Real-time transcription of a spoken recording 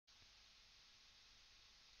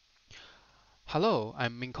Hello,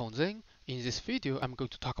 I'm Mingcong Zeng. In this video, I'm going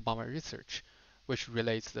to talk about my research, which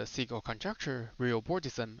relates the Segal conjecture, real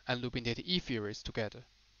bordism, and Lubin-Tate E-theories together.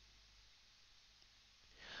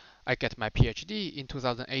 I get my PhD in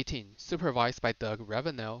 2018, supervised by Doug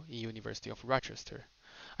Ravenel in University of Rochester.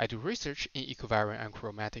 I do research in equivariant and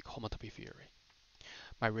chromatic homotopy theory.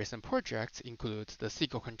 My recent projects include the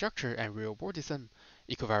Segal conjecture and real bordism,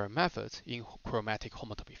 equivariant methods in chromatic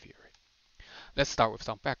homotopy theory. Let's start with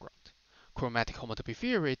some background. Chromatic homotopy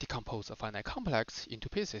theory decomposes a finite complex into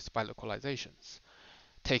pieces by localizations.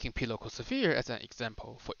 Taking p-local sphere as an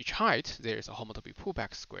example, for each height, there is a homotopy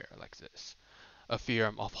pullback square like this. A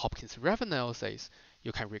theorem of Hopkins-Ravenel says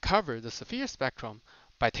you can recover the sphere spectrum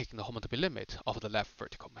by taking the homotopy limit of the left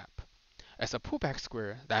vertical map. As a pullback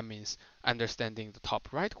square, that means understanding the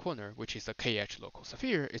top right corner, which is a kh local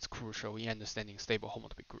sphere, is crucial in understanding stable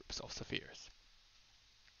homotopy groups of spheres.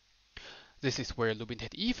 This is where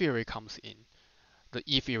Lubin-Tate E-theory comes in. The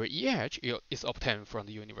E-theory E-edge is obtained from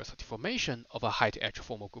the universality formation of a height edge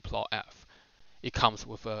formal group law F. It comes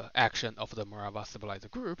with an action of the Morava stabilizer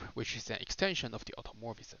group, which is an extension of the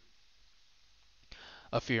automorphism.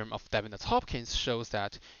 A theorem of Davenant-Hopkins shows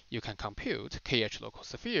that you can compute kh local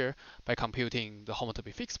sphere by computing the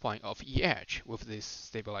homotopy fixed point of E-edge with this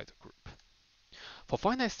stabilizer group. For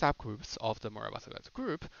finite subgroups of the Morava stabilizer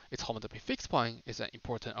group, its homotopy fixed point is an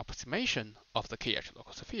important approximation of the kh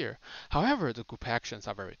local sphere. However, the group actions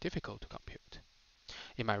are very difficult to compute.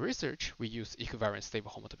 In my research, we use equivariant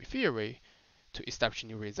stable homotopy theory to establish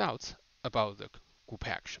new results about the group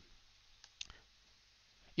action.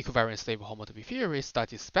 Equivariant stable homotopy theory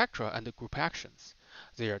studies spectra and the group actions.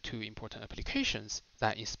 There are two important applications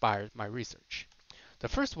that inspired my research. The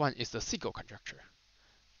first one is the Segal conjecture.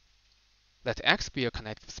 Let X be a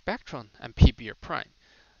connective spectron and P be a prime.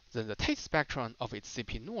 Then the Tate spectron of its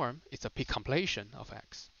CP norm is a P completion of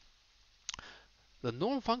X. The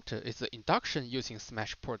norm functor is the induction using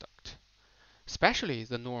smash product. Especially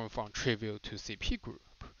the norm from trivial to CP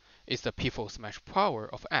group is the p-fold smash power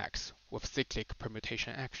of X with cyclic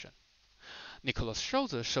permutation action. Nicholas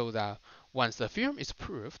Schulze showed that once the theorem is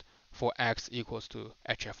proved for X equals to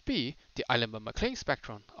HFP, the Eilenberg-MacLane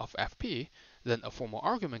spectrum of Fp, then a formal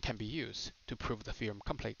argument can be used to prove the theorem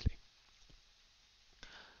completely.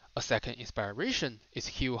 A second inspiration is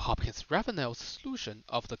Hugh Hopkins-Ravenel's solution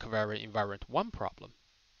of the covariant invariant 1 problem.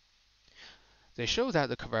 They show that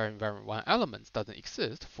the covariant invariant 1 element doesn't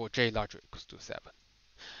exist for j larger or equals to 7.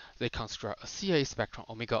 They construct a CA spectrum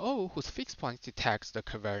omega O whose fixed point detects the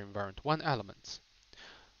covariant invariant 1 elements.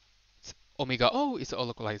 Omega O is a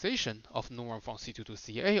localization of norm from C2 to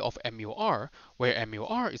CA of MUR, where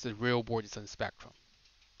MUR is a real bordism spectrum.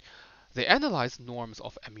 They analyzed norms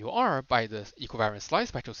of MUR by the equivariant slice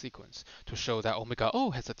spectral sequence to show that omega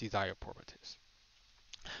O has the desired properties.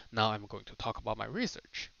 Now I'm going to talk about my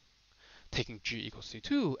research. Taking G equals to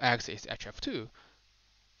 2, X is HF2.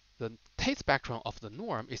 The Tate spectrum of the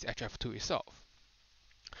norm is HF2 itself.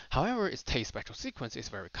 However, its Tate spectral sequence is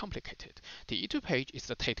very complicated. The E2 page is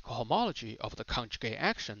the Tate cohomology of the conjugate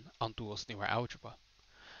action on dual Snell algebra.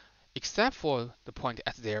 Except for the point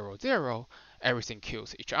at 0, 0, everything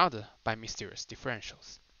kills each other by mysterious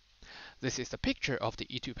differentials. This is the picture of the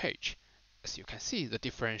E2 page. As you can see, the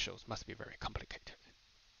differentials must be very complicated.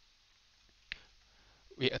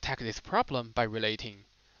 We attack this problem by relating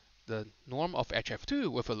the norm of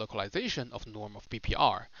HF2 with a localization of norm of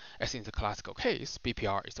BPR. As in the classical case,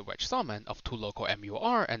 BPR is a wedge summand of two local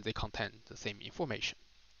MUR and they contain the same information.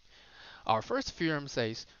 Our first theorem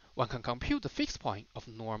says one can compute the fixed point of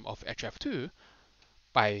norm of HF2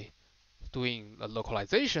 by doing a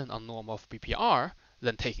localization on norm of BPR,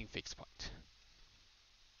 then taking fixed point.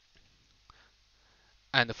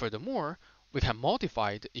 And furthermore, we can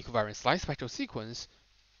modify the equivariant slice spectral sequence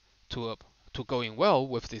to going well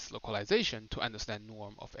with this localization to understand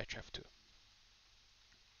norm of HF2.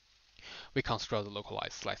 We construct the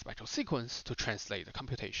localized slice spectral sequence to translate the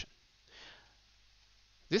computation.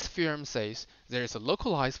 This theorem says there is a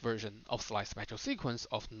localized version of slice spectral sequence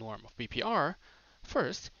of norm of BPR.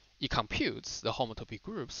 First, it computes the homotopy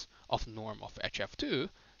groups of norm of HF2.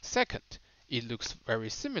 Second, it looks very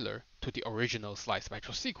similar to the original slice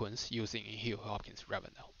spectral sequence using in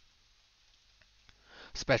Hugh-Hopkins-Ravenel.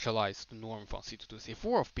 Specialized the norm from C2 to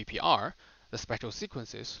C4 of BPR, the spectral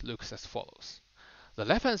sequences looks as follows. The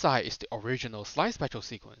left-hand side is the original slice spectral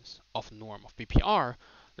sequence of norm of BPR.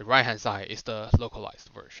 The right-hand side is the localized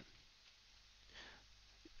version.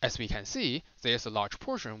 As we can see, there is a large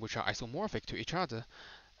portion which are isomorphic to each other,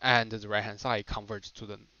 and the right-hand side converges to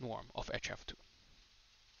the norm of HF2.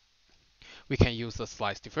 We can use the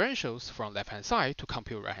slice differentials from left-hand side to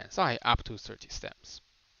compute right-hand side up to 30 steps.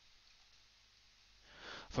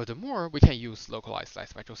 Furthermore, we can use localized light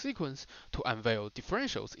spectral sequence to unveil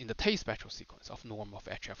differentials in the Tate spectral sequence of norm of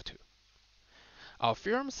HF2. Our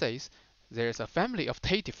theorem says there is a family of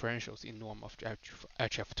Tate differentials in norm of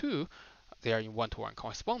HF2. They are in one-to-one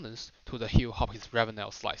correspondence to the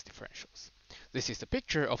Hill-Hopkins-Ravenel slice differentials. This is the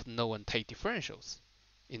picture of the known Tate differentials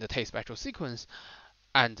in the Tate spectral sequence,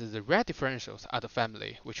 and the red differentials are the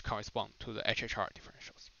family which correspond to the HHR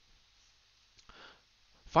differentials.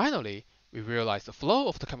 Finally, we realize the flow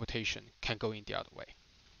of the computation can go in the other way.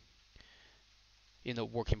 In the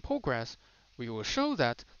work in progress, we will show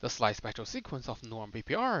that the slice spectral sequence of norm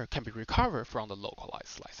BPR can be recovered from the localized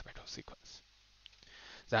slice spectral sequence.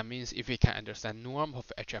 That means if we can understand norm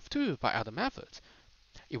of HF2 by other methods,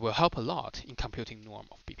 it will help a lot in computing norm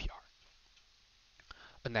of BPR.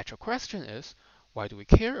 A natural question is, why do we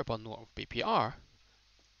care about norm of BPR?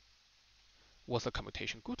 What's the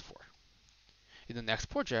computation good for? In the next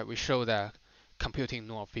project, we show that computing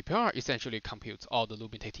norm of BPR essentially computes all the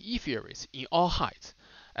Lubin-Tate E-theories in all heights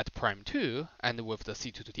at prime 2 and with the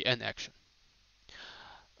C2 to the n action.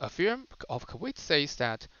 A theorem of Kawit says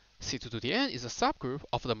that C2 to the n is a subgroup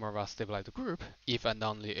of the Merval stabilized group if and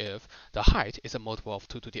only if the height is a multiple of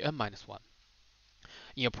 2 to the n minus 1.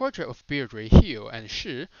 In a project of Beardsley, Hill, and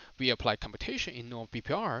Shi, we applied computation in norm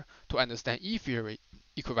BPR to understand E-theory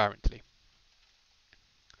equivalently.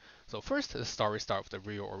 So first, the story starts with the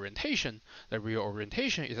real orientation. The real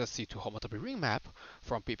orientation is a C2 homotopy ring map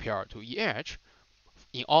from BPR to EH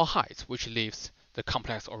in all heights, which leaves the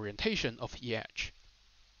complex orientation of EH.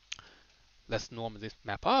 Let's norm this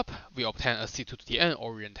map up. We obtain a C2 to the n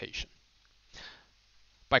orientation.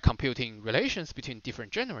 By computing relations between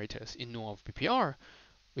different generators in norm of BPR,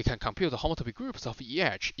 we can compute the homotopy groups of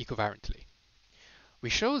EH equivalently. We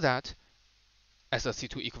show that as a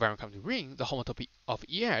C2 equivalent company ring, the homotopy of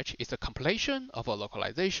EH is the completion of a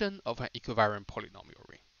localization of an equivalent polynomial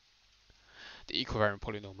ring. The equivalent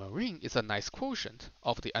polynomial ring is a nice quotient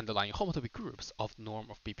of the underlying homotopy groups of norm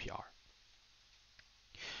of BPR.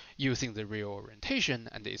 Using the real orientation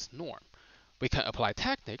and its norm, we can apply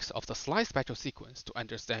techniques of the slice spectral sequence to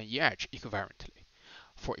understand EH equivalently.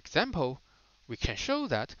 For example, we can show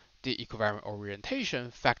that the equivalent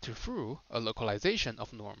orientation factors through a localization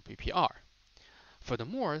of norm BPR.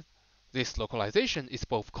 Furthermore, this localization is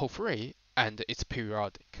both co-free and it's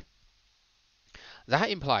periodic.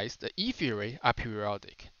 That implies the E-theory are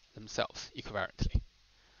periodic themselves equivalently.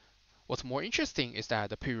 What's more interesting is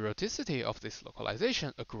that the periodicity of this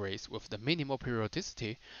localization agrees with the minimal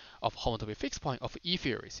periodicity of homotopy fixed point of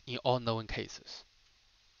E-theories in all known cases.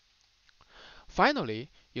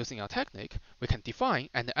 Finally, using our technique, we can define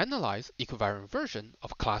and analyze equivalent version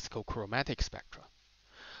of classical chromatic spectra.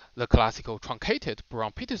 The classical truncated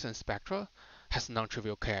Brown-Petersen spectra has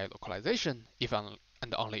non-trivial Ki localization if and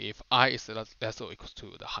only if I is less or equals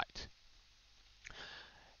to the height.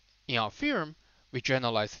 In our theorem, we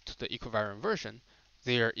generalize it to the equivalent version.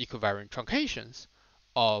 They are equivalent truncations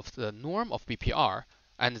of the norm of BPR,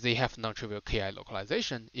 and they have non-trivial Ki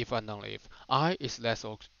localization if and only if I is less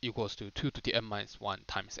or equals to 2 to the n minus 1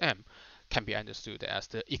 times m can be understood as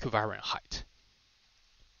the equivalent height.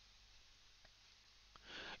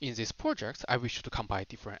 In this project, I wish to combine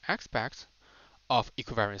different aspects of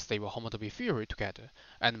equivalent stable homotopy theory together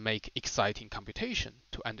and make exciting computation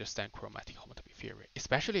to understand chromatic homotopy theory,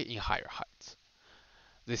 especially in higher heights.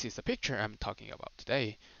 This is the picture I'm talking about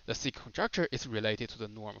today. The Segal conjecture is related to the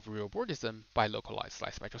norm of real bordism by localized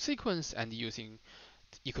slice spectral sequence, and using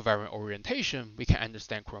equivalent orientation, we can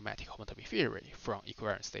understand chromatic homotopy theory from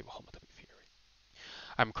equivalent stable homotopy theory.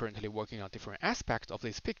 I'm currently working on different aspects of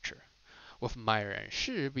this picture. With Meyer and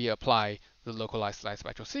Shi, we apply the localized light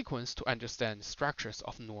spectral sequence to understand structures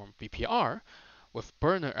of norm BPR. With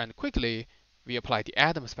Berner and Quigley, we apply the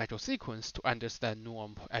atom spectral sequence to understand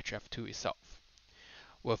norm HF2 itself.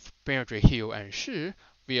 With Beardsley, Hill, and Shi,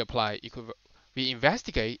 we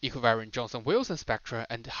investigate equivalent Johnson-Wilson spectra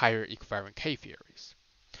and higher equivalent K theories.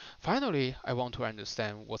 Finally, I want to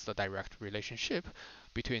understand what's the direct relationship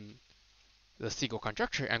between the Segal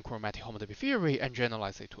conjecture and chromatic homotopy theory and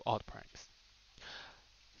generalize it to odd primes.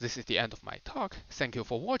 This is the end of my talk. Thank you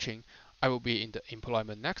for watching. I will be in the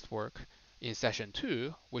employment next work in session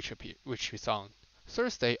 2, which is on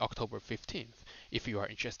Thursday, October 15th. If you are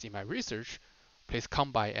interested in my research, please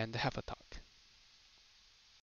come by and have a talk.